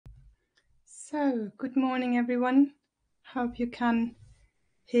So, good morning, everyone. Hope you can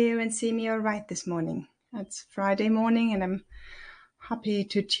hear and see me all right this morning. It's Friday morning, and I'm happy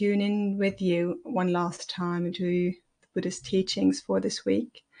to tune in with you one last time to the Buddhist teachings for this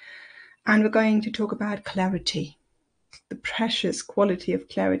week. And we're going to talk about clarity, the precious quality of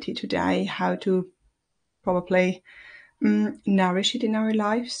clarity today, how to probably nourish it in our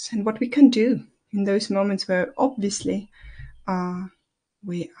lives, and what we can do in those moments where obviously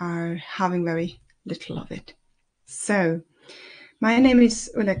we are having very little of it. So, my name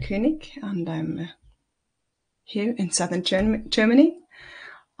is Ulla Koenig, and I'm here in southern Germany,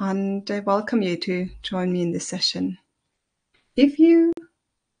 and I welcome you to join me in this session. If you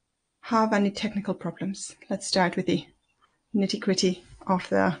have any technical problems, let's start with the nitty-gritty of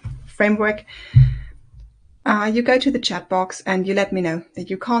the framework. You go to the chat box and you let me know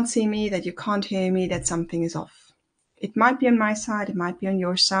that you can't see me, that you can't hear me, that something is off. It might be on my side, it might be on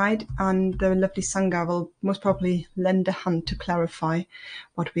your side, and the lovely Sangha will most probably lend a hand to clarify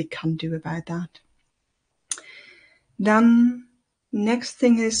what we can do about that. Then next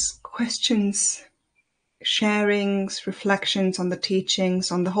thing is questions, sharings, reflections on the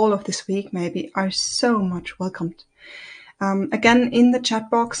teachings, on the whole of this week maybe, are so much welcomed. Again, in the chat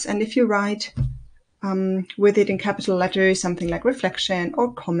box, and if you write with it in capital letters, something like reflection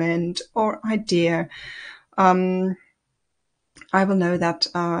or comment or idea, I will know that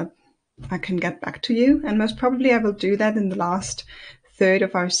I can get back to you, and most probably I will do that in the last third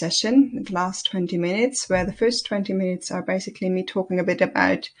of our session, the last 20 minutes, where the first 20 minutes are basically me talking a bit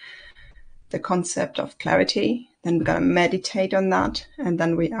about the concept of clarity. Then we're going to meditate on that, and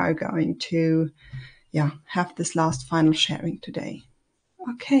then we are going to have this last final sharing today.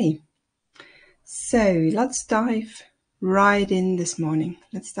 Okay, so let's dive right in this morning.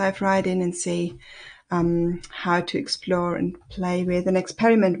 Let's dive right in and see how to explore and play with and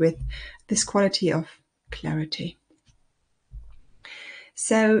experiment with this quality of clarity.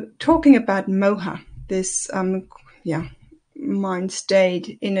 So, talking about moha, this mind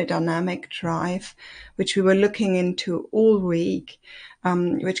state, inner dynamic drive, which we were looking into all week,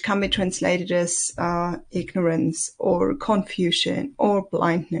 which can be translated as ignorance or confusion or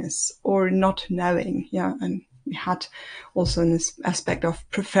blindness or not knowing. Yeah, and we had also this aspect of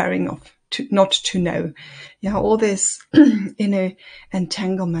preferring not to know. Yeah, all this inner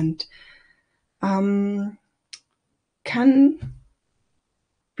entanglement can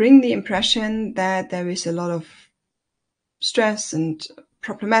bring the impression that there is a lot of stress and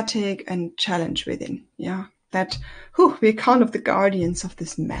problematic and challenge within. Yeah, that we're kind of the guardians of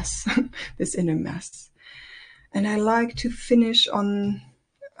this mess, this inner mess. And I like to finish on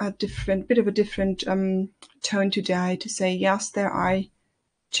a bit of a different tone today to say, yes, there are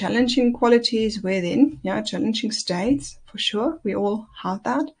challenging qualities within, challenging states, for sure. We all have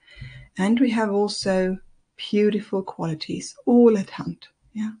that. And we have also beautiful qualities, all at hand.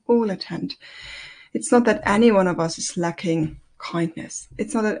 Yeah, all at hand. It's not that any one of us is lacking kindness.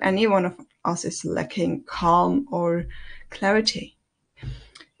 It's not that any one of us is lacking calm or clarity.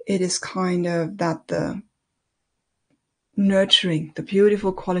 It is kind of that the nurturing, the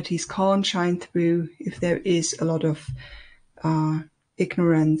beautiful qualities can't shine through if there is a lot of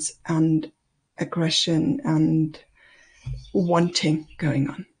ignorance and aggression and wanting going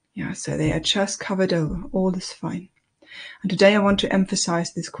on. Yeah, so they are just covered over. All is fine. And today I want to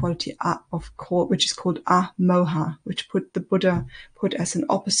emphasize this quality which is called moha, which the Buddha put as an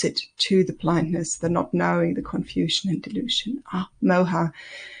opposite to the blindness, the not knowing, the confusion and delusion. Moha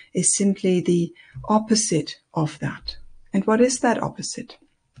is simply the opposite of that. And what is that opposite?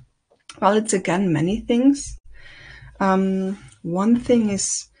 Well, it's again many things. One thing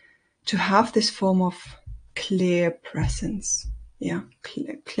is to have this form of clear presence. Yeah,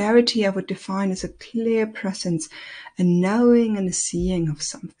 clarity I would define as a clear presence, a knowing and a seeing of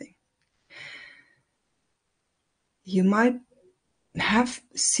something. You might have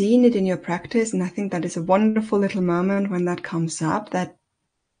seen it in your practice, and I think that is a wonderful little moment when that comes up, that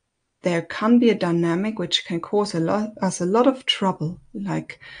there can be a dynamic which can cause us a lot of trouble,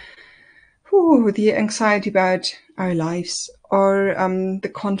 like the anxiety about our lives or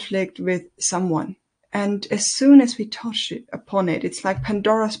the conflict with someone. And as soon as we touch upon it, it's like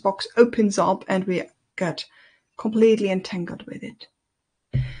Pandora's box opens up and we get completely entangled with it.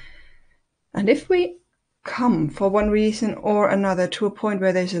 And if we come for one reason or another to a point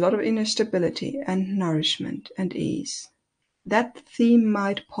where there's a lot of inner stability and nourishment and ease, that theme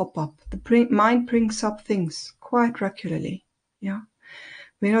might pop up. The mind brings up things quite regularly. Yeah.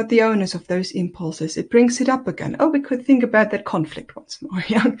 We're not the owners of those impulses. It brings it up again. We could think about that conflict once more.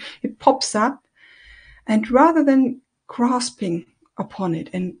 Yeah. It pops up. And rather than grasping upon it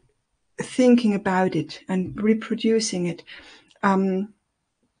and thinking about it and reproducing it, the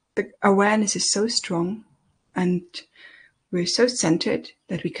awareness is so strong, and we're so centered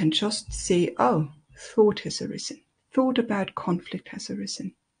that we can just see, oh, thought has arisen. Thought about conflict has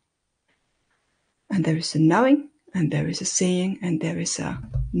arisen. And there is a knowing, and there is a seeing, and there is a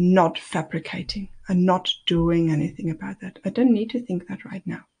not fabricating, a not doing anything about that. I don't need to think that right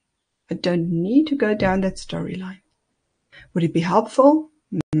now. I don't need to go down that storyline. Would it be helpful?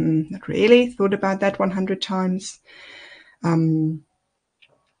 Not really. Thought about that 100 times. I'm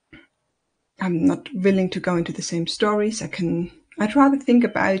not willing to go into the same stories. I'd rather think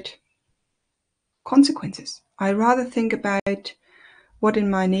about consequences. I'd rather think about what in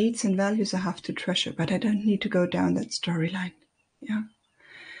my needs and values I have to treasure, but I don't need to go down that storyline. Yeah.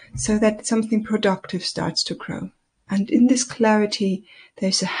 So that something productive starts to grow. And in this clarity,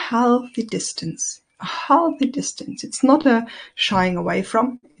 there's a healthy distance. A healthy distance. It's not a shying away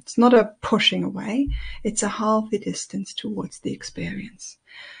from. It's not a pushing away. It's a healthy distance towards the experience.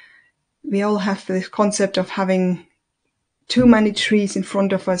 We all have this concept of having too many trees in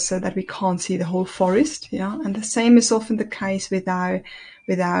front of us so that we can't see the whole forest. Yeah, and the same is often the case with our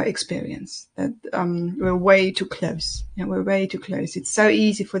experience. That we're way too close. Yeah, we're way too close. It's so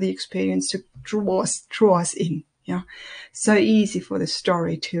easy for the experience to draw us in. Yeah, so easy for the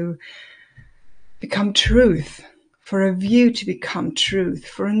story to become truth, for a view to become truth,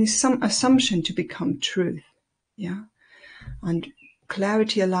 for an assumption to become truth. Yeah, and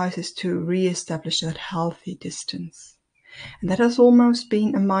clarity allows us to re-establish that healthy distance. And that has almost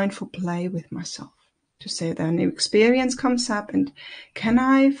been a mindful play with myself, to say that a new experience comes up and can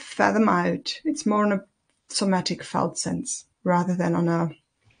I fathom out? It's more on a somatic felt sense rather than on a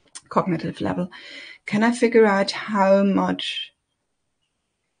cognitive level. Can I figure out how much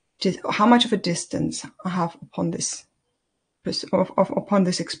of a distance I have upon this upon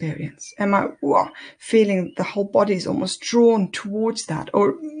this experience? Am I feeling the whole body is almost drawn towards that,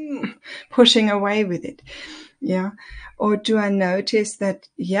 or pushing away with it? Yeah. Or do I notice that,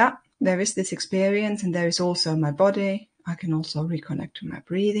 yeah, there is this experience and there is also my body. I can also reconnect to my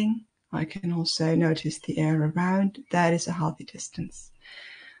breathing. I can also notice the air around. That is a healthy distance.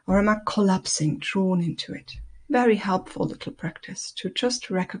 Or am I collapsing, drawn into it? Very helpful little practice to just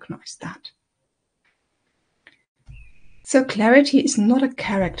recognize that. So clarity is not a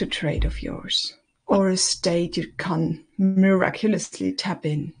character trait of yours or a state you can miraculously tap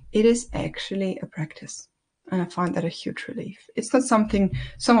in. It is actually a practice. And I find that a huge relief. It's not something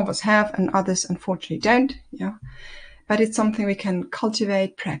some of us have and others unfortunately don't. Yeah, but it's something we can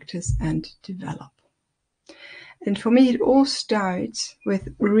cultivate, practice, and develop. And for me, it all starts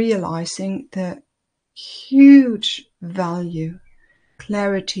with realizing the huge value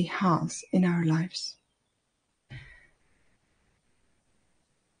clarity has in our lives.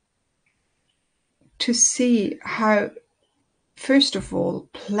 To see how, first of all,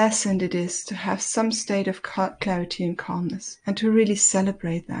 pleasant it is to have some state of clarity and calmness, and to really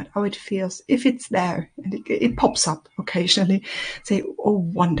celebrate that, how it feels, if it's there, and it pops up occasionally, say, oh,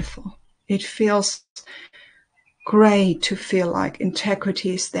 wonderful. It feels great to feel like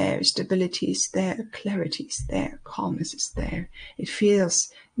integrity is there, stability is there, clarity is there, calmness is there. It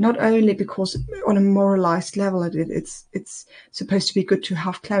feels not only because on a moralized level it's supposed to be good to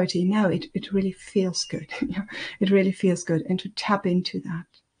have clarity. No, it really feels good. It really feels good, and to tap into that.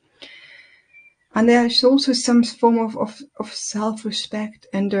 And there's also some form of self-respect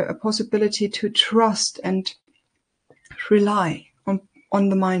and a possibility to trust and rely on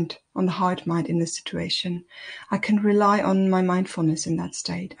the mind, on the heart mind in this situation. I can rely on my mindfulness in that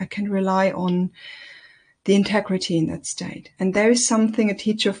state. I can rely on the integrity in that state. And there is something a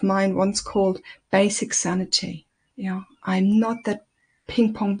teacher of mine once called basic sanity. I'm not that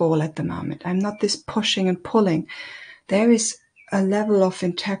ping pong ball at the moment. I'm not this pushing and pulling. There is a level of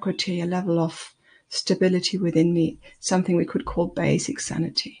integrity, a level of stability within me, something we could call basic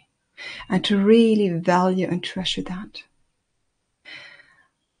sanity. And to really value and treasure that.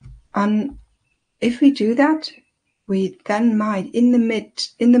 And if we do that, we then might, in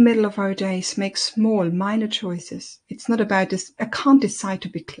the middle of our days, make small, minor choices. It's not about this. I can't decide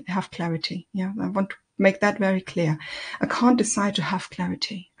to have clarity. Yeah, I want to make that very clear. I can't decide to have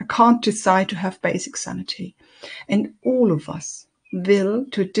clarity. I can't decide to have basic sanity. And all of us will,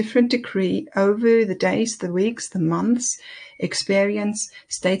 to a different degree, over the days, the weeks, the months, experience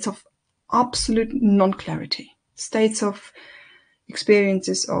states of absolute non-clarity, states of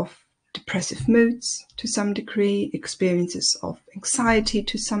experiences of depressive moods to some degree, experiences of anxiety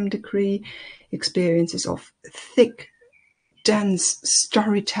to some degree, experiences of thick, dense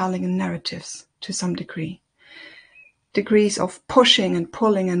storytelling and narratives to some degree. degrees of pushing and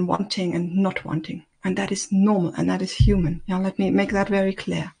pulling and wanting and not wanting. And that is normal and that is human. Let me make that very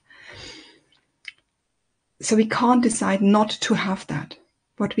clear. So we can't decide not to have that.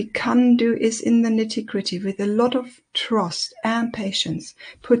 What we can do is, in the nitty-gritty, with a lot of trust and patience,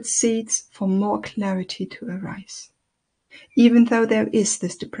 put seeds for more clarity to arise. Even though there is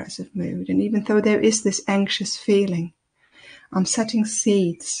this depressive mood, and even though there is this anxious feeling, I'm setting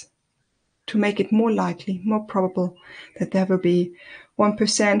seeds to make it more likely, more probable that there will be 1%,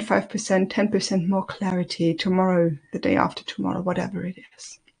 5%, 10% more clarity tomorrow, the day after tomorrow, whatever it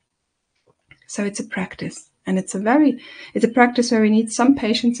is. So it's a practice. And it's a practice where we need some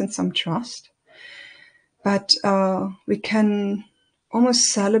patience and some trust. But we can almost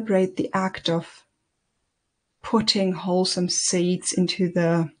celebrate the act of putting wholesome seeds into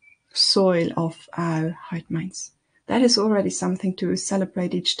the soil of our heart minds. That is already something to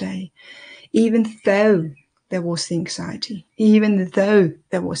celebrate each day. Even though there was the anxiety, even though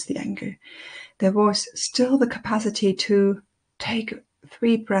there was the anger, there was still the capacity to take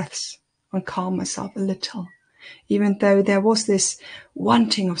 3 breaths and calm myself a little. Even though there was this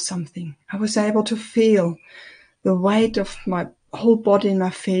wanting of something, I was able to feel the weight of my whole body in my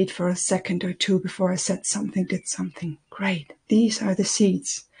feet for a second or two before I said something, did something. Great. These are the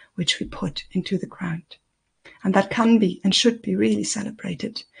seeds which we put into the ground. And that can be and should be really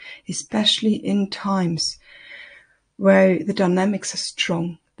celebrated, especially in times where the dynamics are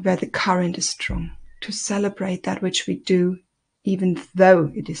strong, where the current is strong, to celebrate that which we do, even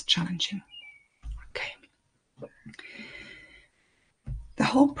though it is challenging. Okay. The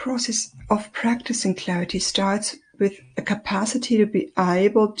whole process of practicing clarity starts with a capacity to be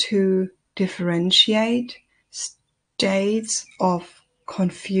able to differentiate states of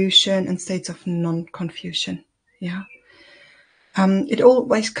confusion and states of non-confusion. Yeah. It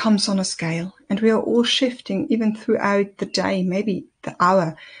always comes on a scale, and we are all shifting even throughout the day, maybe the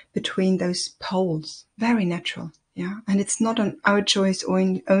hour, between those poles. Very natural. Yeah. And it's not on our choice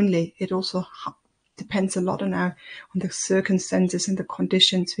only. It also depends a lot on the circumstances and the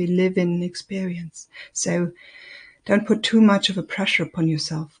conditions we live in and experience. So don't put too much of a pressure upon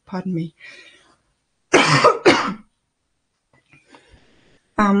yourself. Pardon me.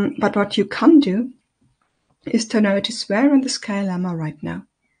 But what you can do is to notice, where on the scale am I right now?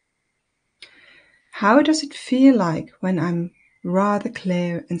 How does it feel like when I'm rather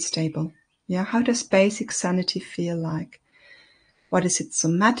clear and stable? Yeah, how does basic sanity feel like? What is its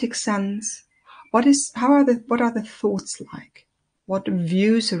somatic sense? What are the thoughts like? What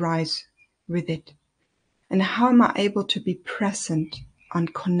views arise with it? And how am I able to be present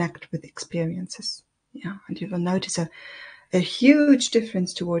and connect with experiences? Yeah, and you will notice a huge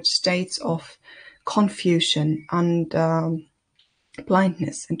difference towards states of confusion and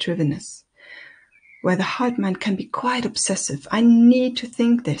blindness and drivenness, where the heart mind can be quite obsessive. I need to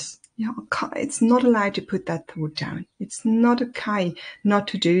think this. Yeah, it's not allowed to put that thought down. It's not okay not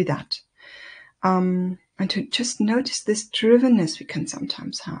to do that. And to just notice this drivenness we can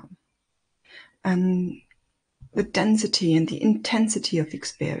sometimes have. And the density and the intensity of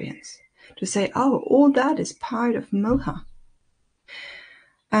experience. To say, oh, all that is part of moha.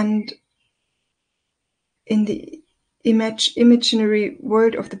 And in the imaginary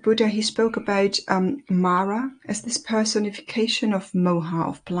word of the Buddha, he spoke about Mara as this personification of moha,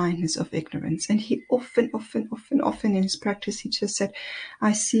 of blindness, of ignorance. And he often in his practice, he just said,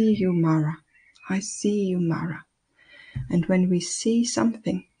 I see you, Mara. I see you, Mara. And when we see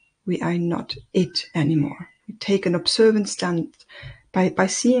something, we are not it anymore. We take an observant stand. By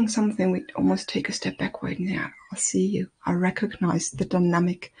seeing something, we almost take a step backward. Yeah, I see you. I recognize the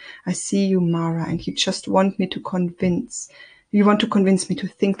dynamic. I see you, Mara, and you just want me to convince. You want to convince me to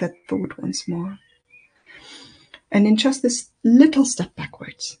think that thought once more. And in just this little step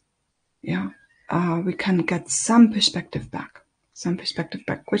backwards, yeah, we can get some perspective back.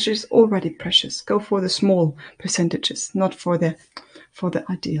 Which is already precious. Go for the small percentages, not for the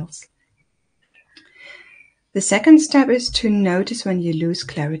ideals. The second step is to notice when you lose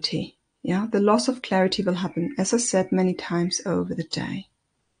clarity. Yeah, the loss of clarity will happen, as I said many times over the day.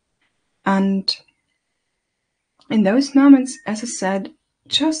 And in those moments, as I said,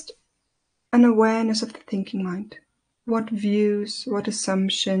 just an awareness of the thinking mind. What views, what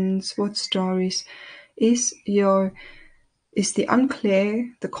assumptions, what stories is the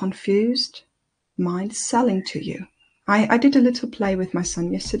unclear, the confused mind selling to you? I did a little play with my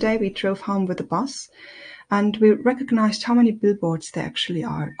son yesterday. We drove home with the bus, and we recognized how many billboards there actually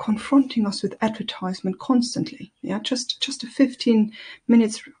are, confronting us with advertisement constantly. Yeah, just a 15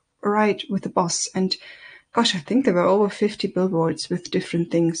 minutes ride with the bus, and gosh, I think there were over 50 billboards with different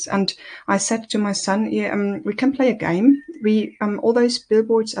things. And I said to my son, yeah, we can play a game. All those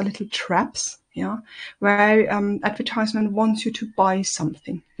billboards are little traps, yeah, where advertisement wants you to buy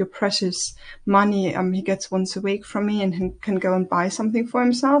something. Your precious money, he gets once a week from me and he can go and buy something for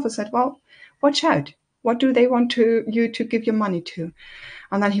himself. I said, well, watch out. What do they want you to give your money to?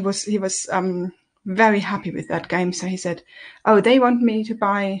 And then he was very happy with that game. So he said, oh, they want me to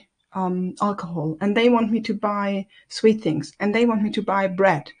buy alcohol, and they want me to buy sweet things, and they want me to buy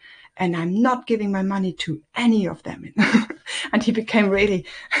bread, and I'm not giving my money to any of them. And he became really,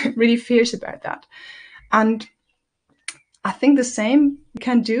 really fierce about that. And I think the same we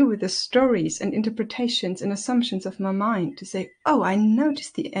can do with the stories and interpretations and assumptions of my mind to say, oh, I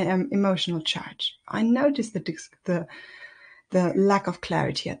noticed the emotional charge. I noticed the lack of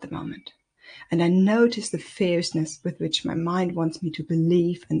clarity at the moment. And I notice the fierceness with which my mind wants me to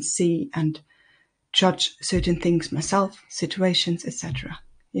believe and see and judge certain things myself, situations, etc.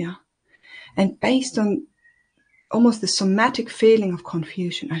 Yeah. And based on almost the somatic feeling of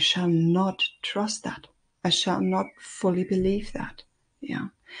confusion, I shall not trust that. I shall not fully believe that. Yeah.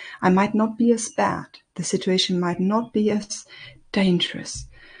 I might not be as bad. The situation might not be as dangerous.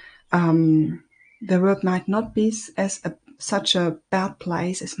 The world might not be such a bad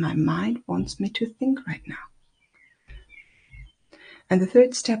place as my mind wants me to think right now. And the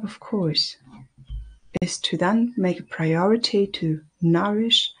third step, of course, is to then make a priority to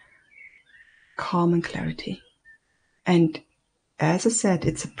nourish calm and clarity. And as I said,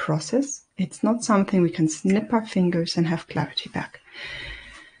 it's a process. It's not something we can snip our fingers and have clarity back.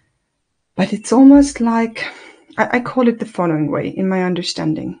 But it's almost like, I call it the following way in my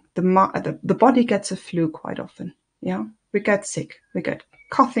understanding. The body gets a flu quite often. Yeah, we get sick. We get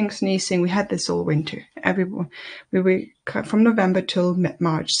coughing, sneezing. We had this all winter. Everyone, from November till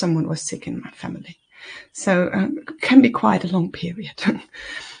March, someone was sick in my family. So it can be quite a long period.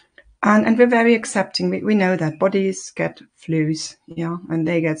 And we're very accepting. We know that bodies get flus, yeah, and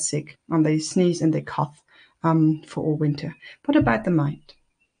they get sick, and they sneeze and they cough for all winter. What about the mind?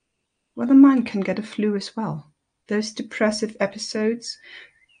 Well, the mind can get a flu as well. Those depressive episodes,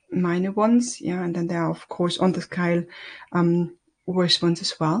 minor ones, yeah, and then there are, of course, on the scale, worse ones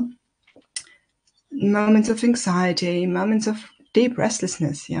as well. Moments of anxiety, moments of deep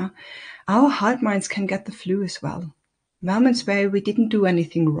restlessness, yeah. Our heart minds can get the flu as well. Moments where we didn't do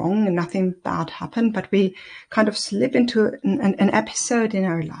anything wrong and nothing bad happened, but we kind of slip into an episode in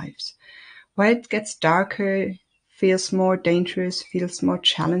our lives where it gets darker, feels more dangerous, feels more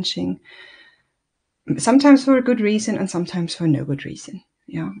challenging, sometimes for a good reason and sometimes for no good reason.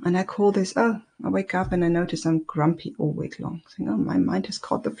 Yeah, and I call this, I wake up and I notice I'm grumpy all week long. Saying, oh, my mind has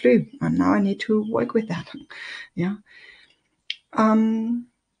caught the flu and now I need to work with that. Yeah.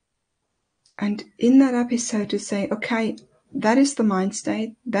 And in that episode to say, okay, that is the mind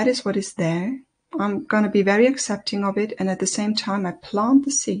state. That is what is there. I'm going to be very accepting of it. And at the same time, I plant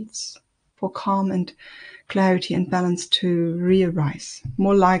the seeds for calm and clarity and balance to re-arise,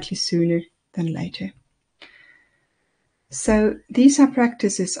 more likely sooner than later. So these are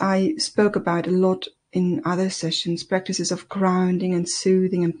practices I spoke about a lot in other sessions, practices of grounding and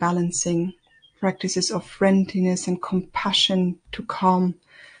soothing and balancing, practices of friendliness and compassion to calm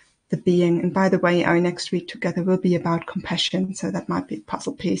the being. And by the way, our next week together will be about compassion, so that might be a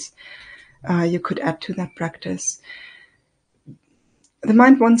puzzle piece you could add to that practice. The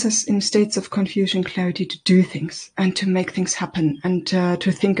mind wants us in states of confusion, clarity to do things and to make things happen and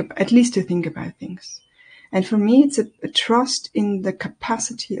to think about things. And for me, it's a trust in the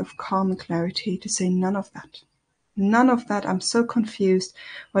capacity of calm and clarity to say none of that. None of that. I'm so confused.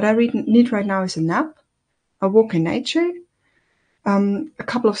 What I need right now is a nap, a walk in nature, a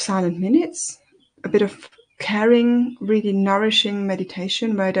couple of silent minutes, a bit of caring, really nourishing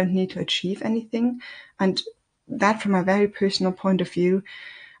meditation where I don't need to achieve anything. And that, from a very personal point of view,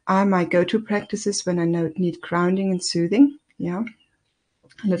 are my go-to practices when I need grounding and soothing. Yeah.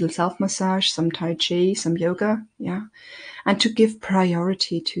 A little self-massage, some Tai Chi, some yoga. Yeah. And to give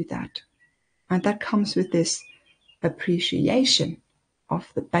priority to that. And that comes with this appreciation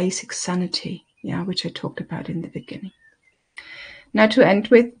of the basic sanity, yeah, which I talked about in the beginning. Now to end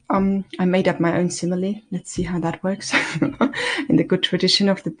with, I made up my own simile. Let's see how that works in the good tradition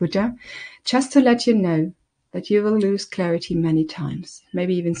of the Buddha. Just to let you know that you will lose clarity many times,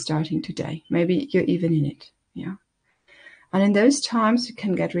 maybe even starting today. Maybe you're even in it, yeah. And in those times, you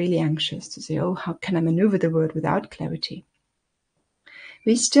can get really anxious to say, oh, how can I maneuver the world without clarity?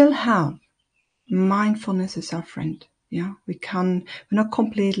 We still have mindfulness as our friend. Yeah, we're not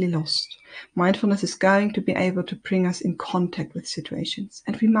completely lost. Mindfulness is going to be able to bring us in contact with situations.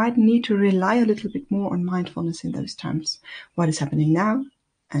 And we might need to rely a little bit more on mindfulness in those times. What is happening now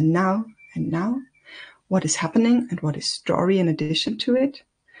and now and now? What is happening and what is story in addition to it?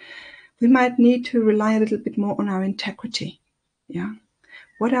 We might need to rely a little bit more on our integrity. Yeah.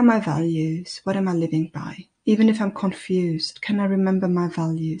 What are my values? What am I living by? Even if I'm confused, can I remember my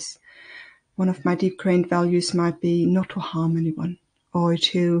values? One of my deep grained values might be not to harm anyone, or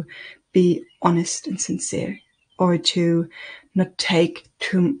to be honest and sincere, or to not take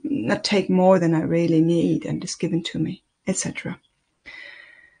more than I really need and is given to me, etc.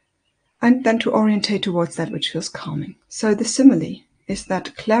 And then to orientate towards that which feels calming. So the simile is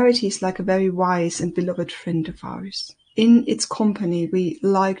that clarity is like a very wise and beloved friend of ours. In its company, we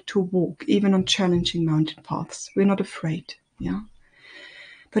like to walk, even on challenging mountain paths. We're not afraid, yeah.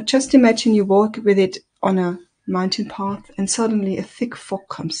 But just imagine you walk with it on a mountain path and suddenly a thick fog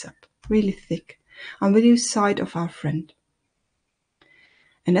comes up, really thick, and we lose sight of our friend.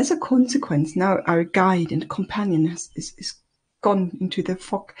 And as a consequence, now our guide and companion is gone into the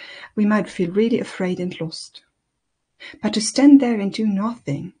fog. We might feel really afraid and lost. But to stand there and do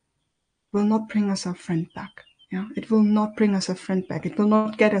nothing will not bring us our friend back. Yeah, it will not bring us our friend back. It will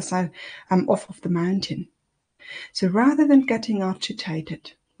not get us off of the mountain. So rather than getting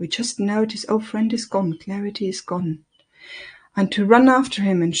agitated, we just notice, oh, friend is gone, clarity is gone. And to run after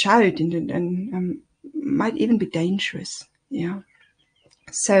him and shout and might even be dangerous. Yeah.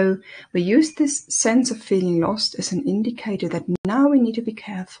 So we use this sense of feeling lost as an indicator that now we need to be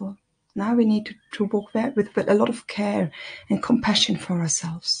careful. Now we need to walk there with a lot of care and compassion for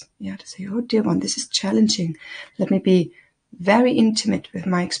ourselves. Yeah, to say, oh dear one, this is challenging. Let me be very intimate with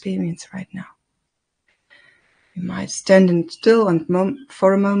my experience right now. We might stand still and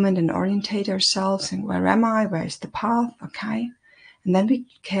for a moment and orientate ourselves and where am I? Where is the path? Okay. And then we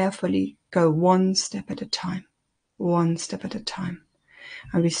carefully go one step at a time. One step at a time.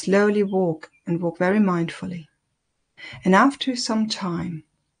 And we slowly walk and walk very mindfully. And after some time,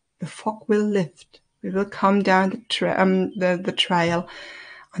 the fog will lift. We will come down the trail,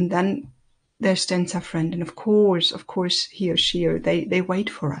 and then there stands our friend. And of course, he or she, or they wait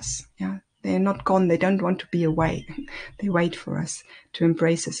for us. Yeah, they are not gone. They don't want to be away. They wait for us to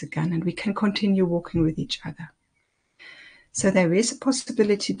embrace us again, and we can continue walking with each other. So there is a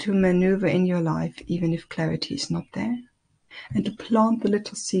possibility to maneuver in your life, even if clarity is not there, and to plant the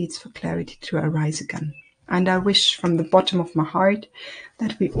little seeds for clarity to arise again. And I wish from the bottom of my heart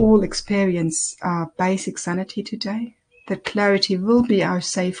that we all experience basic sanity today, that clarity will be our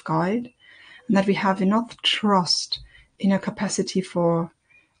safe guide, and that we have enough trust in our capacity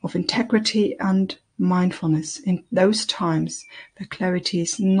of integrity and mindfulness in those times where clarity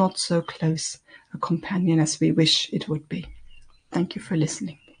is not so close a companion as we wish it would be. Thank you for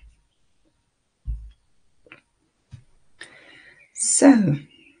listening. So,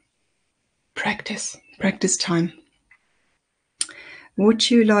 practice time. Would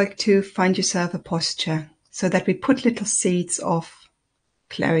you like to find yourself a posture so that we put little seeds of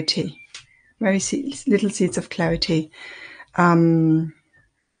clarity, little seeds of clarity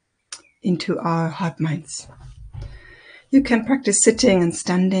into our heart minds? You can practice sitting and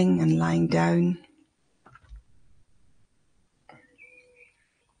standing and lying down.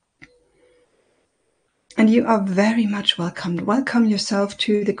 And you are very much welcomed. Welcome yourself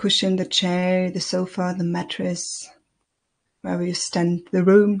to the cushion, the chair, the sofa, the mattress, wherever you stand, the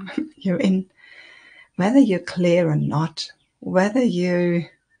room you're in. Whether you're clear or not, whether you're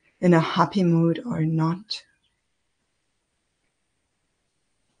in a happy mood or not.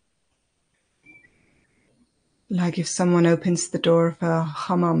 Like if someone opens the door of a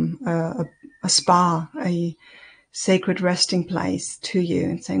hammam, a spa, a sacred resting place to you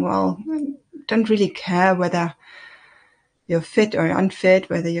and saying, well, I don't really care whether you're fit or unfit,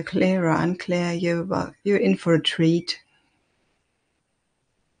 whether you're clear or unclear, you're in for a treat.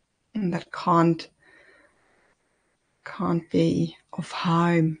 And that can't be of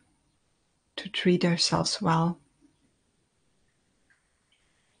harm to treat ourselves well.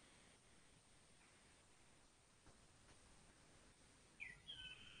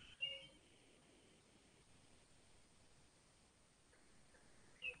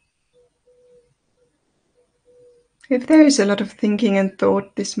 If there is a lot of thinking and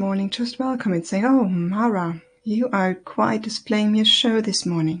thought this morning, just welcome it. Say, oh, Mara, you are quite displaying me a show this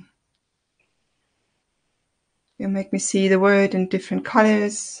morning. You make me see the world in different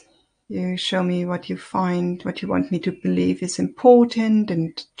colors. You show me what you want me to believe is important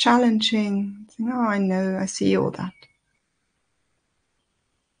and challenging. Oh, I know, I see all that.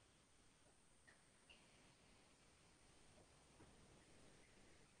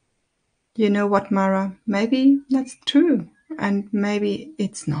 You know what, Mara? Maybe that's true, and maybe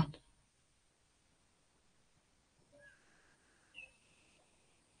it's not.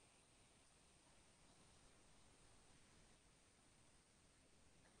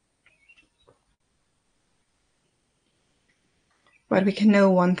 But we can know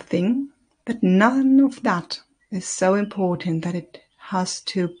one thing, that none of that is so important that it has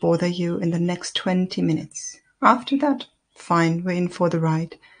to bother you in the next 20 minutes. After that, fine, we're in for the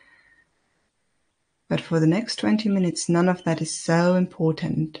ride. But for the next 20 minutes, none of that is so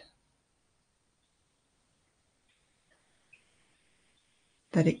important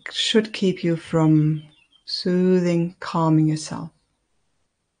that it should keep you from soothing, calming yourself.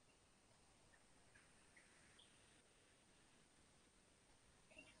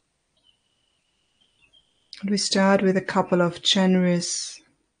 And we start with a couple of generous,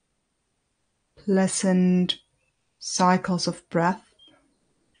 pleasant cycles of breath.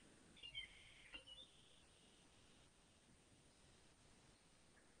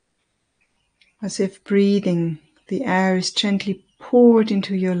 As if breathing, the air is gently poured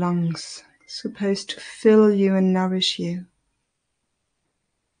into your lungs, supposed to fill you and nourish you.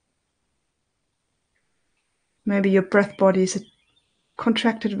 Maybe your breath body is a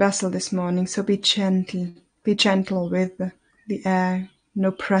contracted vessel this morning, so be gentle. Be gentle with the air.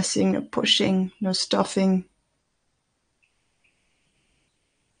 No pressing, no pushing, no stuffing.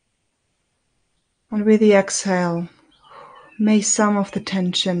 And with the exhale, may some of the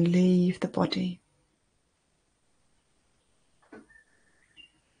tension leave the body.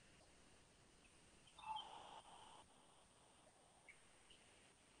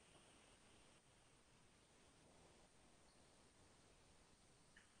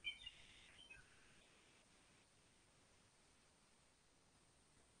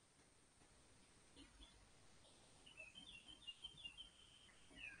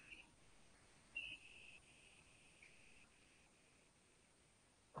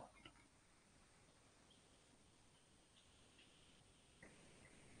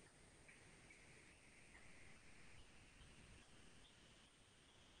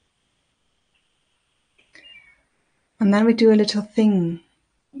 And then we do a little thing.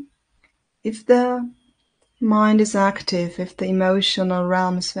 If the mind is active, if the emotional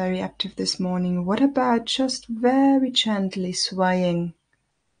realm is very active this morning, what about just very gently swaying?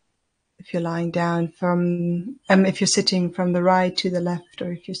 If you're lying down if you're sitting from the right to the left,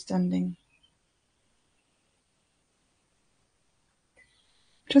 or if you're standing.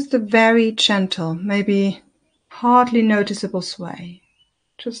 Just a very gentle, maybe hardly noticeable sway.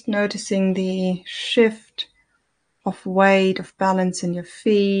 Just noticing the shift of weight, of balance in your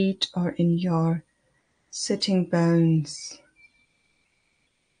feet or in your sitting bones.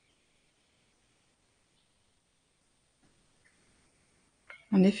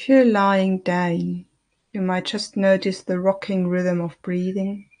 And if you're lying down, you might just notice the rocking rhythm of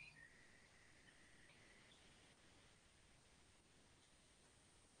breathing.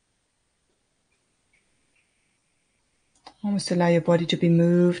 Almost allow your body to be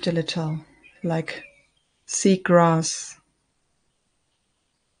moved a little, like seagrass,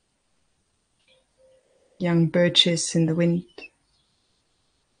 young birches in the wind.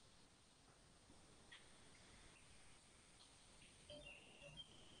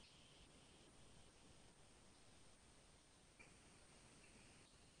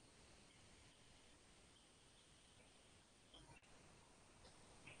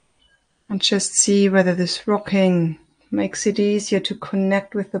 And just see whether this rocking makes it easier to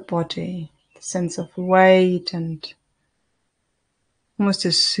connect with the body, the sense of weight and almost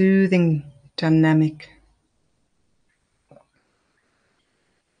a soothing dynamic.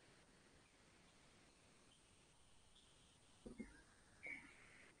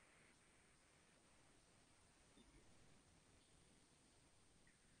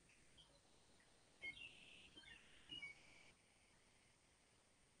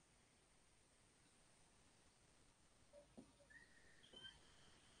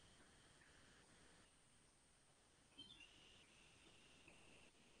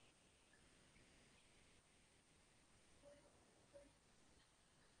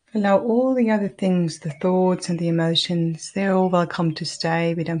 Allow all the other things, the thoughts and the emotions, they're all welcome to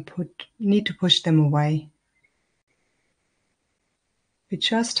stay. We don't need to push them away. We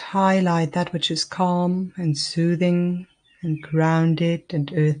just highlight that which is calm and soothing and grounded and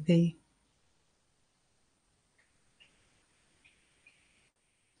earthy.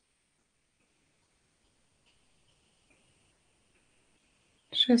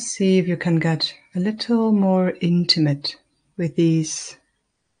 Just see if you can get a little more intimate with these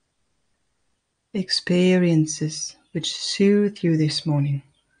experiences which soothe you this morning.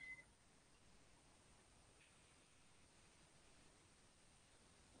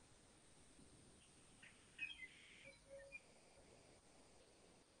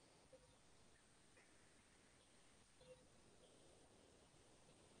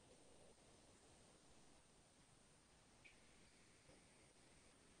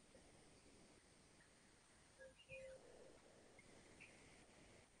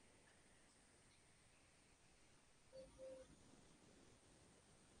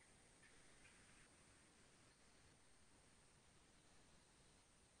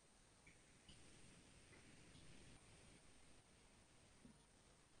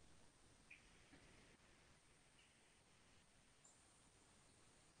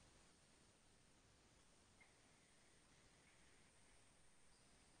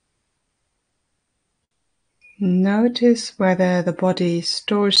 Notice whether the body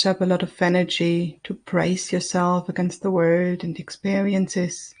stores up a lot of energy to brace yourself against the world and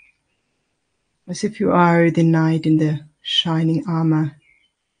experiences, as if you are the knight in the shining armor.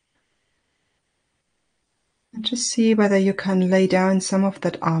 And just see whether you can lay down some of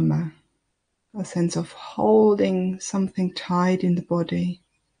that armor, a sense of holding something tight in the body,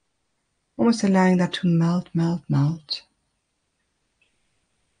 almost allowing that to melt, melt, melt.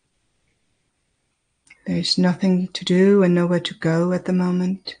 There's nothing to do and nowhere to go at the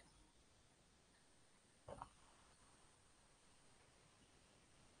moment.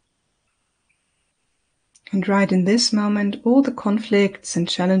 And right in this moment, all the conflicts and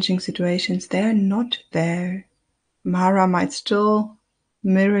challenging situations, they're not there. Mara might still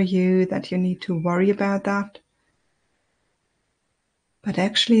mirror you that you need to worry about that. But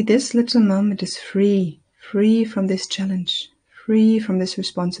actually, this little moment is free from this challenge, free from this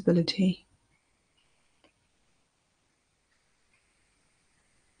responsibility.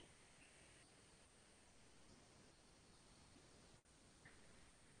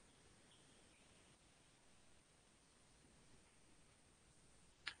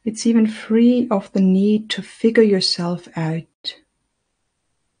 It's even free of the need to figure yourself out.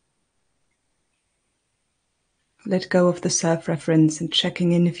 Let go of the self-reference and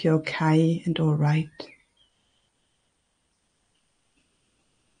checking in if you're okay and all right.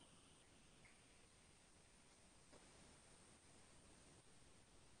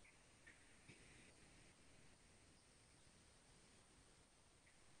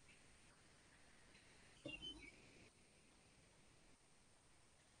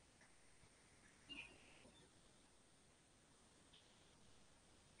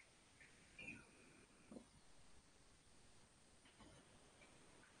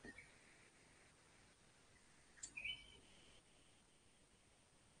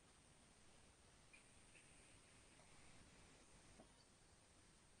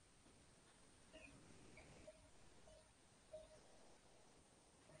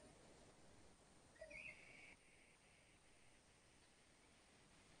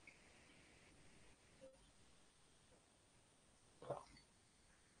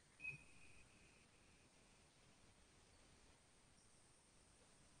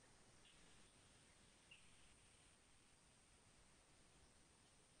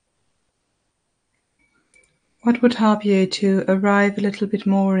 What would help you to arrive a little bit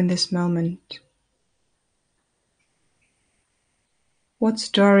more in this moment? What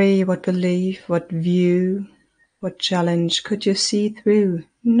story, what belief, what view, what challenge could you see through,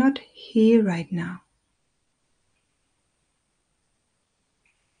 not here right now?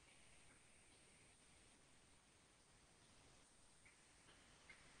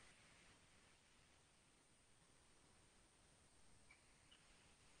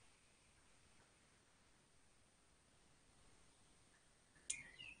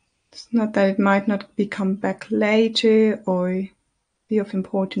 It's not that it might not become back later or be of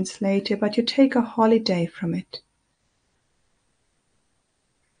importance later, but you take a holiday from it.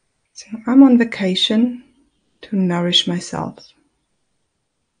 So I'm on vacation to nourish myself.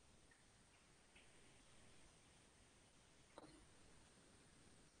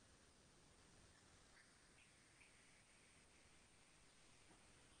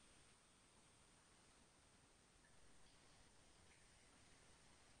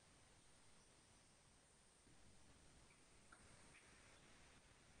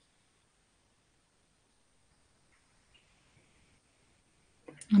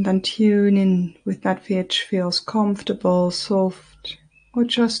 And then tune in with that which feels comfortable, soft, or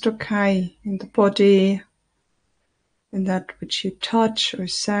just okay in the body, in that which you touch or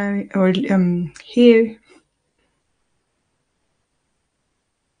sound or hear.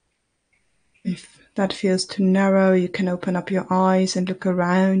 If that feels too narrow, you can open up your eyes and look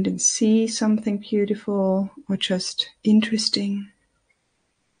around and see something beautiful or just interesting.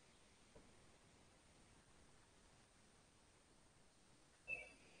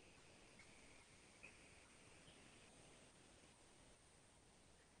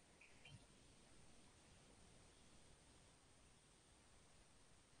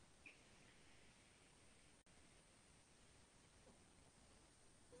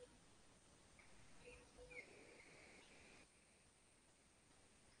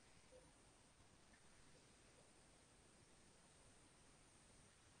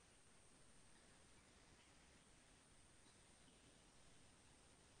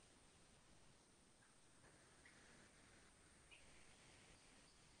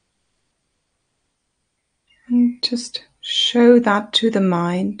 And just show that to the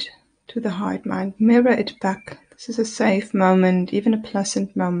mind, to the heart mind. Mirror it back. This is a safe moment, even a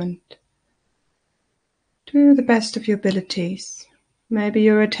pleasant moment, to the best of your abilities. Maybe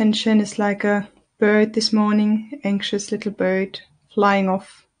your attention is like a bird this morning, anxious little bird, flying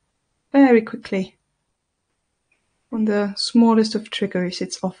off very quickly. On the smallest of triggers,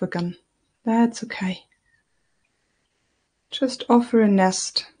 it's off again. That's okay. Just offer a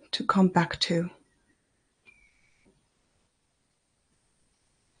nest to come back to.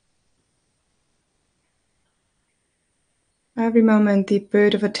 Every moment the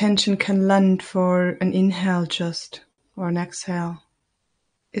bird of attention can land for an inhale just, or an exhale,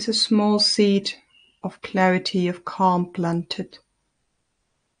 is a small seed of clarity, of calm planted.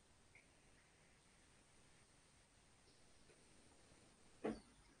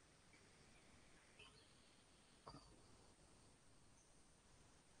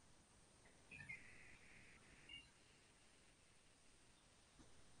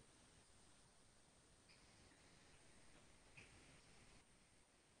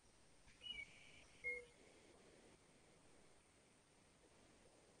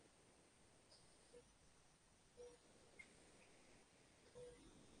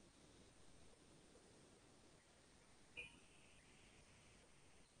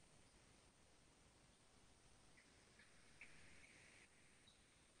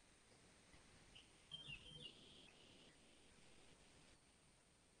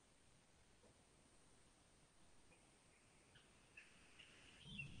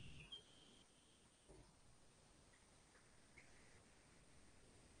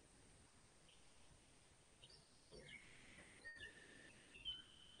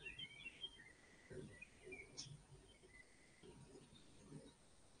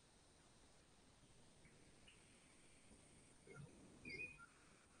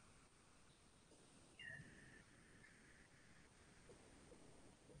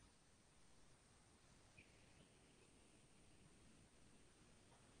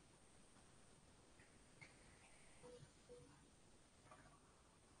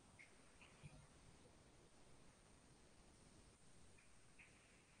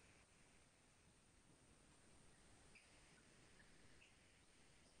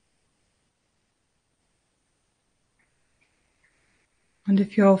 And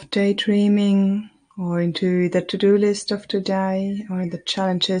if you're off daydreaming or into the to-do list of today or the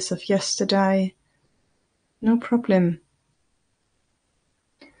challenges of yesterday, no problem.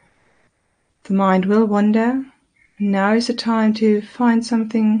 The mind will wander. Now is the time to find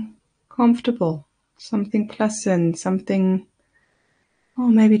something comfortable, something pleasant, something, or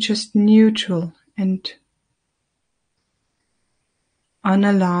maybe just neutral and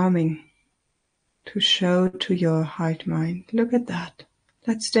unalarming to show to your heart mind. Look at that.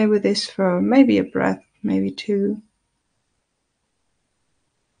 Let's stay with this for maybe a breath, maybe two.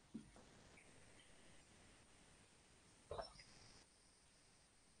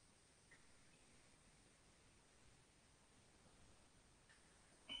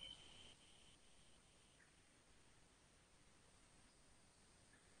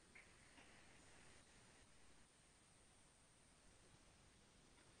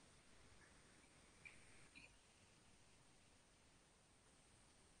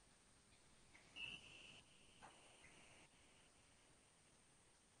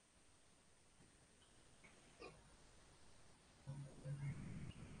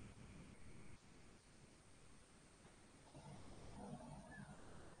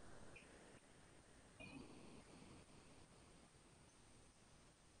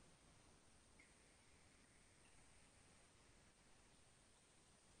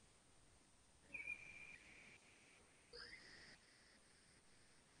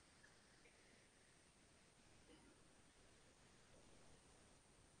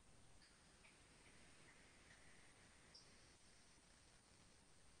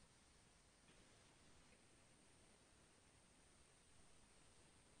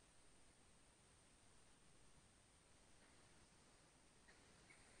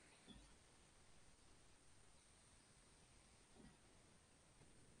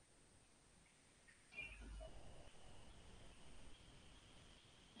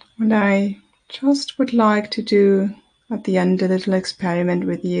 And I just would like to do at the end a little experiment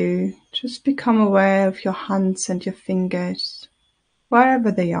with you. Just become aware of your hands and your fingers,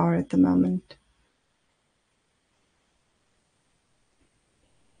 wherever they are at the moment.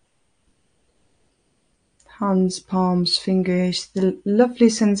 Hands, palms, fingers, the lovely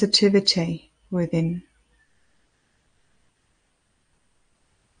sensitivity within.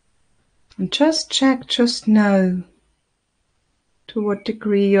 And just check, just know to what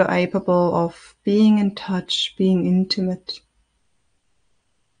degree you're capable of being in touch, being intimate.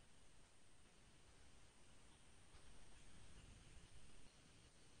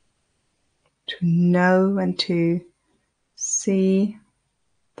 know and to see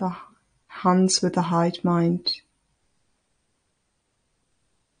the hands with the heart mind.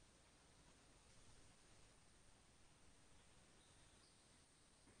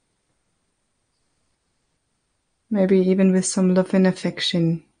 Maybe even with some love and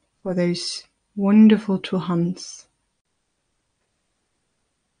affection for those wonderful two hands,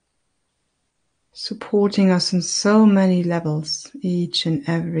 supporting us on so many levels each and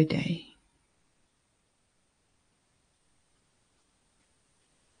every day.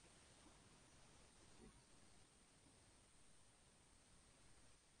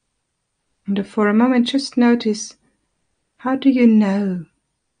 And for a moment, just notice, how do you know?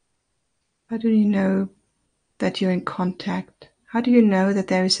 How do you know that you're in contact? How do you know that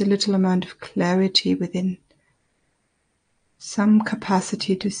there is a little amount of clarity within? Some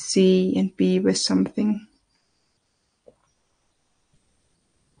capacity to see and be with something.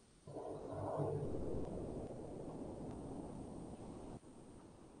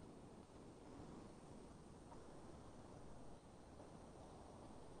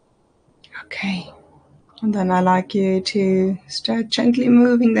 Okay. And then I like you to start gently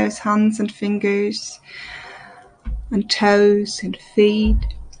moving those hands and fingers and toes and feet.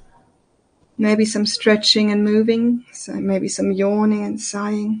 Maybe some stretching and moving. So maybe some yawning and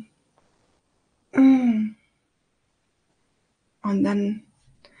sighing. And then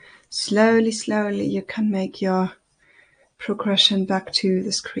slowly, slowly you can make your progression back to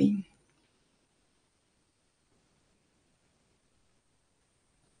the screen.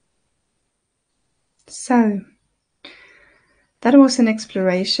 So that was an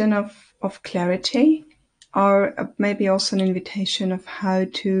exploration of clarity, or maybe also an invitation of how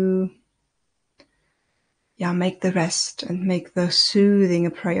to make the rest and make the soothing a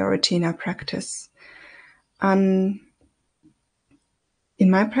priority in our practice. And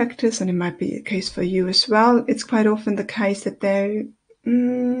in my practice, and it might be the case for you as well, it's quite often the case that there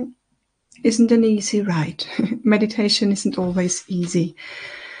isn't an easy ride. Meditation isn't always easy.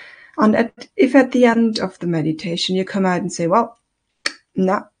 And if at the end of the meditation you come out and say, well,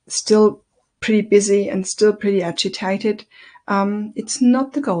 nah, still pretty busy and still pretty agitated, it's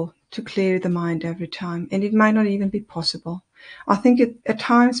not the goal to clear the mind every time, and it might not even be possible. I think at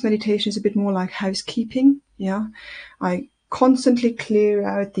times meditation is a bit more like housekeeping. Yeah, I constantly clear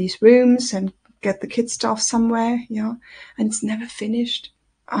out these rooms and get the kids' stuff somewhere. Yeah, and it's never finished.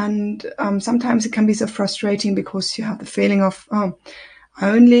 And sometimes it can be so frustrating because you have the feeling of, I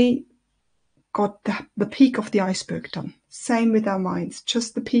only got the peak of the iceberg done. Same with our minds,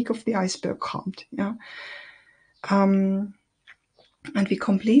 just the peak of the iceberg calmed. Yeah. And we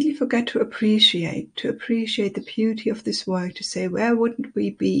completely forget to appreciate the beauty of this work, to say, where wouldn't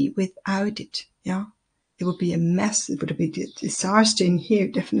we be without it? Yeah. It would be a mess. It would be a disaster in here,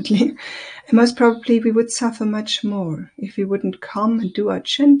 definitely. And most probably we would suffer much more if we wouldn't come and do our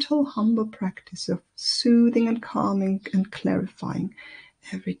gentle, humble practice of soothing and calming and clarifying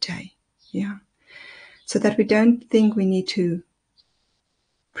every day. Yeah. So that we don't think we need to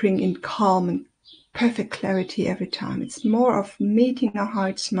bring in calm and perfect clarity every time. It's more of meeting our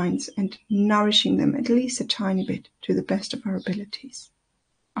hearts, minds, and nourishing them at least a tiny bit to the best of our abilities.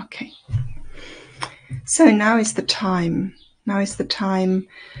 Okay. So now is the time. Now is the time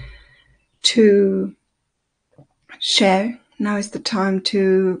to share. Now is the time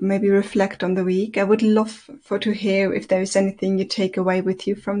to maybe reflect on the week. I would love to hear if there is anything you take away with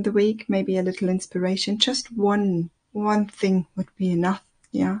you from the week, maybe a little inspiration. Just one thing would be enough.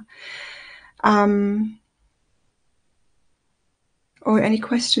 Yeah. Or any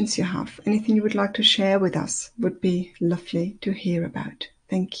questions you have, anything you would like to share with us would be lovely to hear about.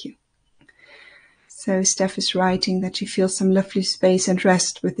 Thank you. So Steph is writing that she feels some lovely space and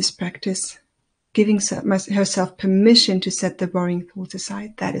rest with this practice, giving herself permission to set the worrying thoughts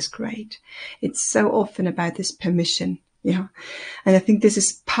aside. That is great. It's so often about this permission. Yeah. And I think this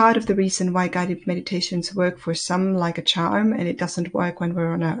is part of the reason why guided meditations work for some like a charm, and it doesn't work when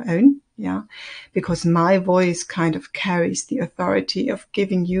we're on our own. Yeah. Because my voice kind of carries the authority of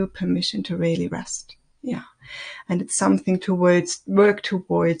giving you permission to really rest. Yeah. And it's something to work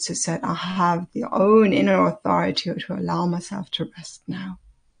towards, to say, I have the own inner authority to allow myself to rest now.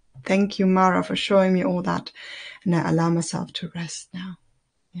 Thank you, Mara, for showing me all that. And I allow myself to rest now.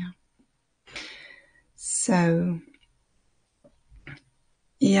 Yeah. So,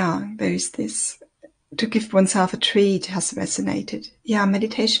 yeah, there is this, to give oneself a treat has resonated. Yeah,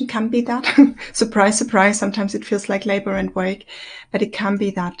 meditation can be that. Surprise, surprise. Sometimes it feels like labor and work, but it can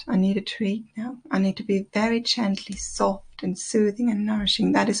be that. I need a treat now. I need to be very gently soft and soothing and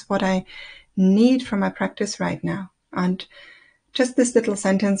nourishing. That is what I need from my practice right now. And just this little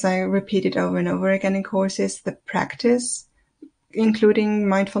sentence I repeated over and over again in courses. The practice, including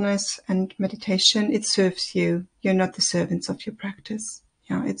mindfulness and meditation, it serves you. You're not the servants of your practice.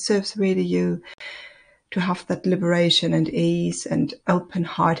 Yeah, it serves really you to have that liberation and ease and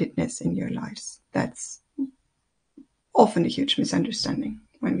open-heartedness in your lives. That's often a huge misunderstanding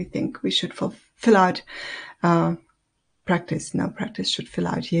when we think we should fill out practice. No, practice should fill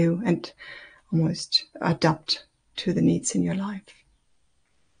out you and almost adapt to the needs in your life.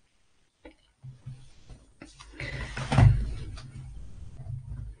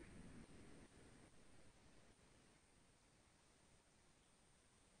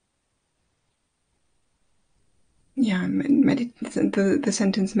 Yeah, the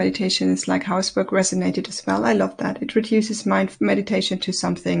sentence meditation is like housework resonated as well. I love that. It reduces meditation to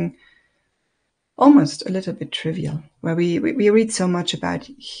something almost a little bit trivial, where we read so much about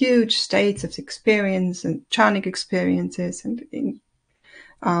huge states of experience and jhanic experiences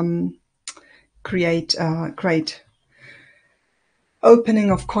and create great opening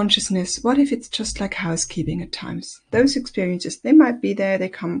of consciousness. What if it's just like housekeeping at times? Those experiences, they might be there, they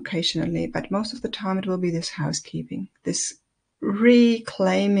come occasionally, but most of the time it will be this housekeeping, this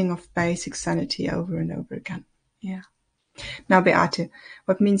reclaiming of basic sanity over and over again. Yeah. Now, Beate,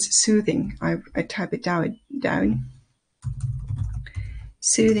 what means soothing? I type it down.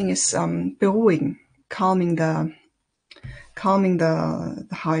 Soothing is beruhigen, calming the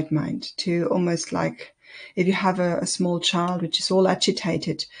heart mind, to almost like if you have a small child which is all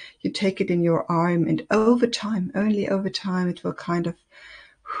agitated, you take it in your arm, and over time, only over time, it will kind of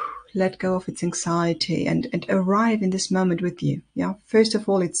let go of its anxiety and arrive in this moment with you. Yeah. First of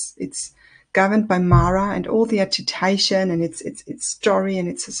all, it's governed by Mara and all the agitation and its story and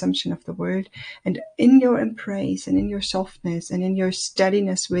its assumption of the world. And in your embrace and in your softness and in your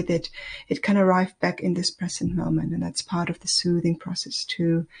steadiness with it, it can arrive back in this present moment. And that's part of the soothing process,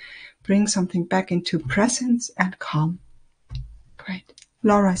 to bring something back into presence and calm. Great.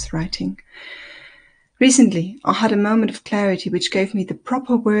 Laura's writing. Recently, I had a moment of clarity which gave me the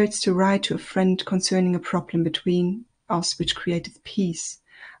proper words to write to a friend concerning a problem between us which created peace.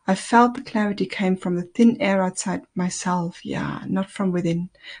 I felt the clarity came from the thin air outside myself, not from within.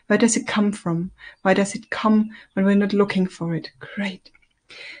 Where does it come from? Why does it come when we're not looking for it? Great.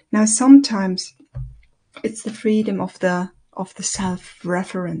 Now, sometimes it's the freedom of the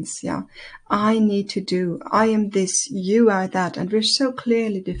self-reference. Yeah, I need to do. I am this, you are that, and we're so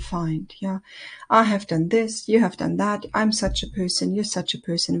clearly defined. Yeah, I have done this, you have done that. I'm such a person, you're such a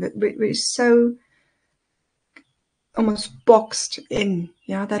person. But we're so almost boxed in,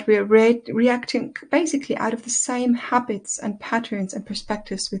 that we're reacting basically out of the same habits and patterns and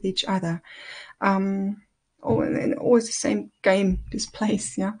perspectives with each other. Always the same game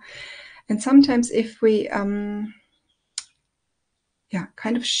displays, And sometimes if we kind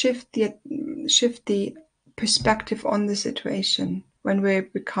of shift the perspective on the situation, when we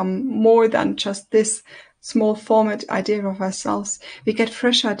become more than just this small format idea of ourselves, we get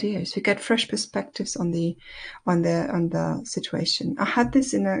fresh ideas, we get fresh perspectives on the situation. I had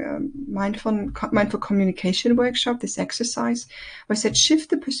this in a mindful communication workshop, this exercise, where I said,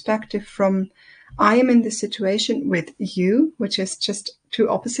 shift the perspective from I am in this situation with you, which is just two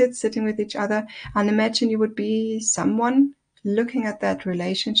opposites sitting with each other, and imagine you would be someone looking at that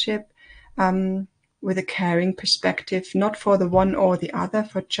relationship with a caring perspective, not for the one or the other,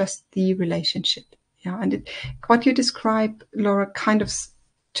 for just the relationship. And what you describe, Laura, kind of,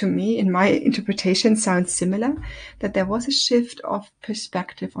 to me, in my interpretation, sounds similar, that there was a shift of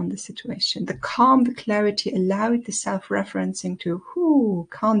perspective on the situation. The calm, the clarity allowed the self-referencing to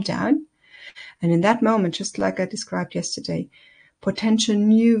calm down. And in that moment, just like I described yesterday, potential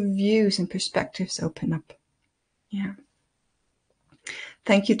new views and perspectives open up. Yeah.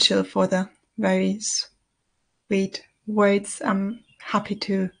 Thank you, Jill, for the very sweet words. I'm happy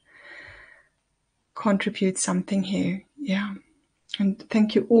to contribute something here. Yeah. And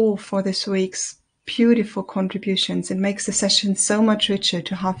thank you all for this week's beautiful contributions. It makes the session so much richer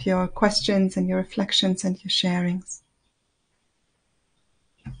to have your questions and your reflections and your sharings.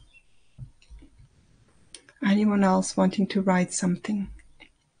 Anyone else wanting to write something?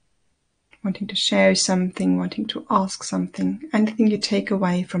 Wanting to share something, wanting to ask something, anything you take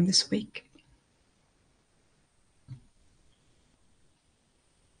away from this week?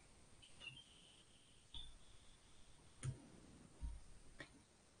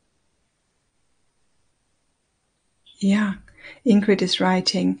 Yeah, Ingrid is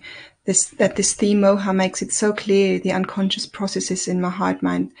writing that this theme moha makes it so clear, the unconscious processes in my heart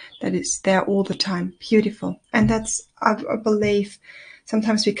mind, that it's there all the time. Beautiful. And that's, I believe,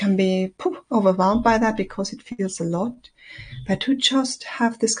 Sometimes we can be overwhelmed by that because it feels a lot. But to just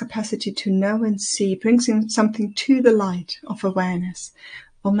have this capacity to know and see, brings something to the light of awareness,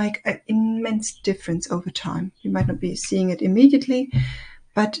 will make an immense difference over time. You might not be seeing it immediately,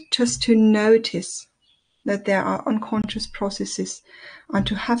 but just to notice that there are unconscious processes and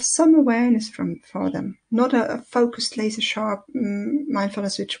to have some awareness for them. Not a focused, laser-sharp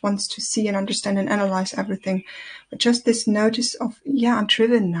mindfulness which wants to see and understand and analyze everything, but just this notice of, yeah, I'm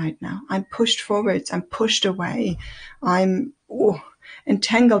driven right now. I'm pushed forwards. I'm pushed away. I'm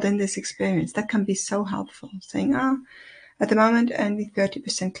entangled in this experience. That can be so helpful. Saying, at the moment, only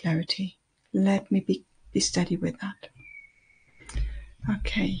 30% clarity. Let me be steady with that.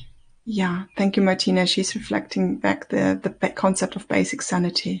 Okay. Yeah, thank you, Martina. She's reflecting back the concept of basic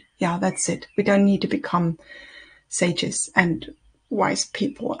sanity. Yeah, that's it. We don't need to become sages and wise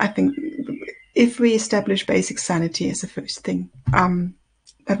people. I think if we establish basic sanity as a first thing,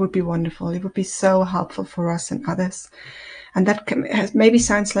 that would be wonderful. It would be so helpful for us and others. And that maybe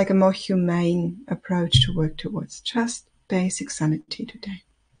sounds like a more humane approach to work towards. Just basic sanity today.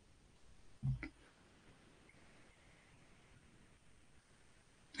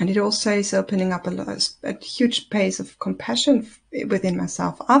 And it also is opening up a huge space of compassion within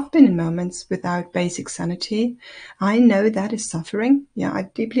myself. I've been in moments without basic sanity. I know that is suffering. Yeah, I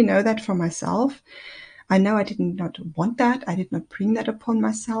deeply know that for myself. I know I did not want that. I did not bring that upon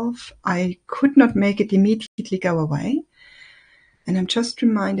myself. I could not make it immediately go away. And I'm just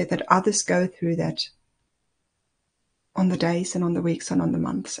reminded that others go through that on the days and on the weeks and on the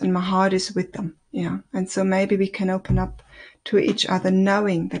months. And my heart is with them. Yeah. And so maybe we can open up to each other,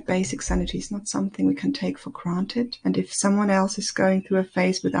 knowing that basic sanity is not something we can take for granted. And if someone else is going through a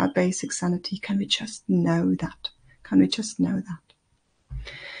phase without basic sanity, can we just know that? Can we just know that?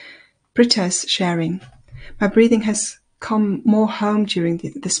 Britta is sharing. My breathing has come more home during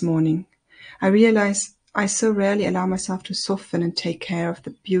this morning. I realize I so rarely allow myself to soften and take care of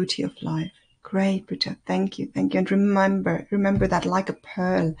the beauty of life. Great, Britta. Thank you. Thank you. And remember that like a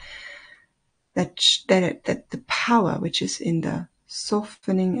pearl, that the power which is in the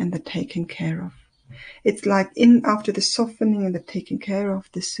softening and the taking care of. It's like after the softening and the taking care of,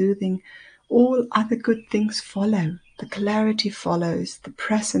 the soothing, all other good things follow. The clarity follows, the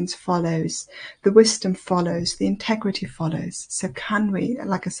presence follows, the wisdom follows, the integrity follows. So can we,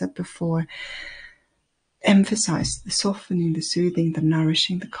 like I said before, emphasize the softening, the soothing, the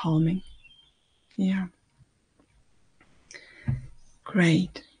nourishing, the calming? Yeah.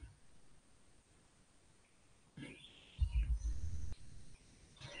 Great.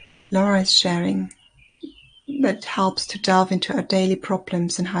 Laura is sharing that helps to delve into our daily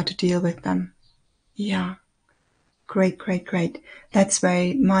problems and how to deal with them. Yeah. Great, great, great. That's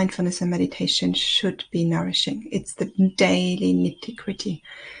why mindfulness and meditation should be nourishing. It's the daily nitty-gritty.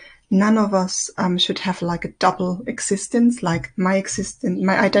 None of us should have like a double existence, like my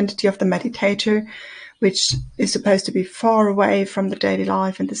identity of the meditator, which is supposed to be far away from the daily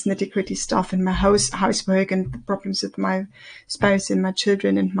life and this nitty-gritty stuff and my housework and the problems with my spouse and my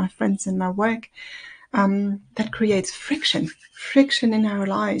children and my friends and my work. That creates friction in our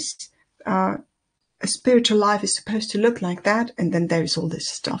lives. A spiritual life is supposed to look like that, and then there is all this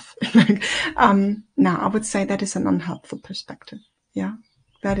stuff. Now, I would say that is an unhelpful perspective. Yeah,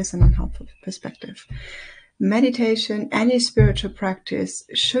 that is an unhelpful perspective. Meditation, any spiritual practice,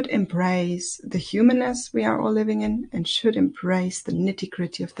 should embrace the humanness we are all living in and should embrace the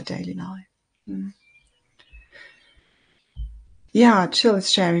nitty-gritty of the daily life. Yeah, Chill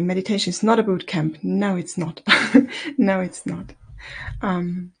is sharing. Meditation is not a boot camp. No, it's not. No, it's not.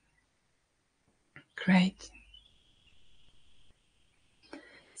 Great.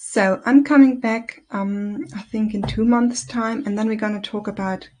 So I'm coming back, I think in 2 months' time, and then we're going to talk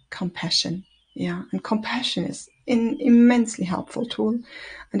about compassion. Yeah, and compassion is an immensely helpful tool,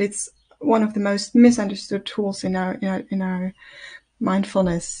 and it's one of the most misunderstood tools in our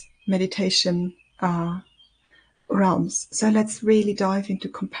mindfulness meditation realms. So let's really dive into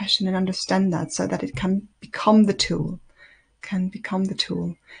compassion and understand that, so that it can become the tool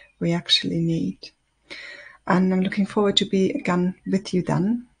we actually need. And I'm looking forward to be again with you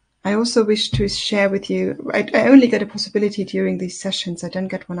then. I also wish to share with you, I only get a possibility during these sessions, I don't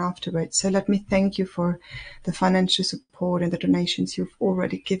get one afterwards. So let me thank you for the financial support and the donations you've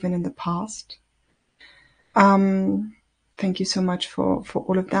already given in the past. Thank you so much for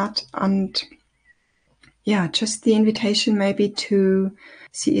all of that. And yeah, just the invitation maybe to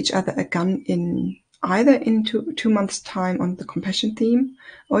see each other again in either in 2 months' time on the compassion theme,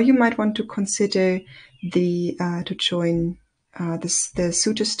 or you might want to consider to join the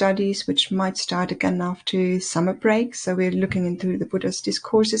Sutta studies, which might start again after summer break. So we're looking into the Buddha's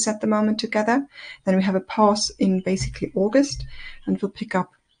discourses at the moment together. Then we have a pause in basically August, and we'll pick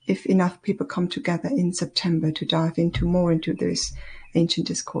up if enough people come together in September to dive more into those ancient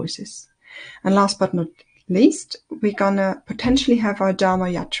discourses. And last but not least, we're gonna potentially have our Dharma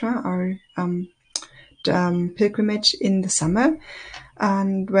Yatra, our pilgrimage in the summer,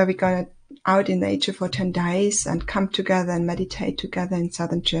 and where we're gonna out in nature for 10 days and come together and meditate together in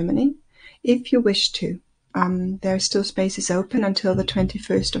southern Germany. If you wish to, there are still spaces open until the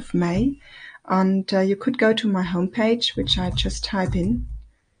 21st of May. And you could go to my homepage, which I just type in,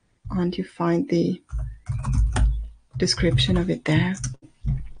 and you find the description of it there.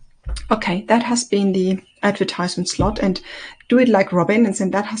 Okay, that has been the advertisement slot, and do it like Robin and say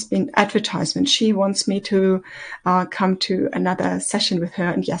that has been advertisement. She wants me to come to another session with her,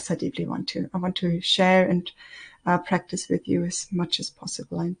 and yes, I deeply want to. I want to share and practice with you as much as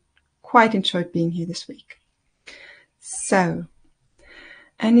possible. I quite enjoyed being here this week. So,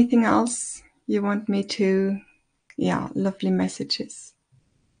 anything else you want me to? Yeah, lovely messages.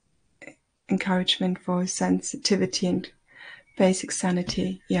 Encouragement for sensitivity and basic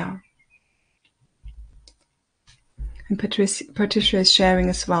sanity. Yeah. And Patricia is sharing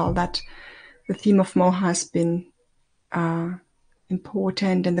as well that the theme of moha has been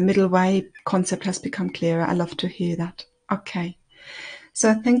important and the middle way concept has become clearer. I love to hear that. Okay.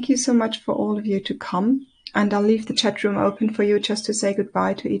 So thank you so much for all of you to come. And I'll leave the chat room open for you just to say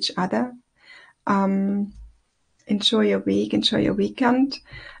goodbye to each other. Enjoy your week, enjoy your weekend.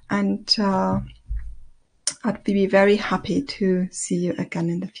 And I'd be very happy to see you again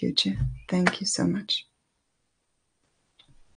in the future. Thank you so much.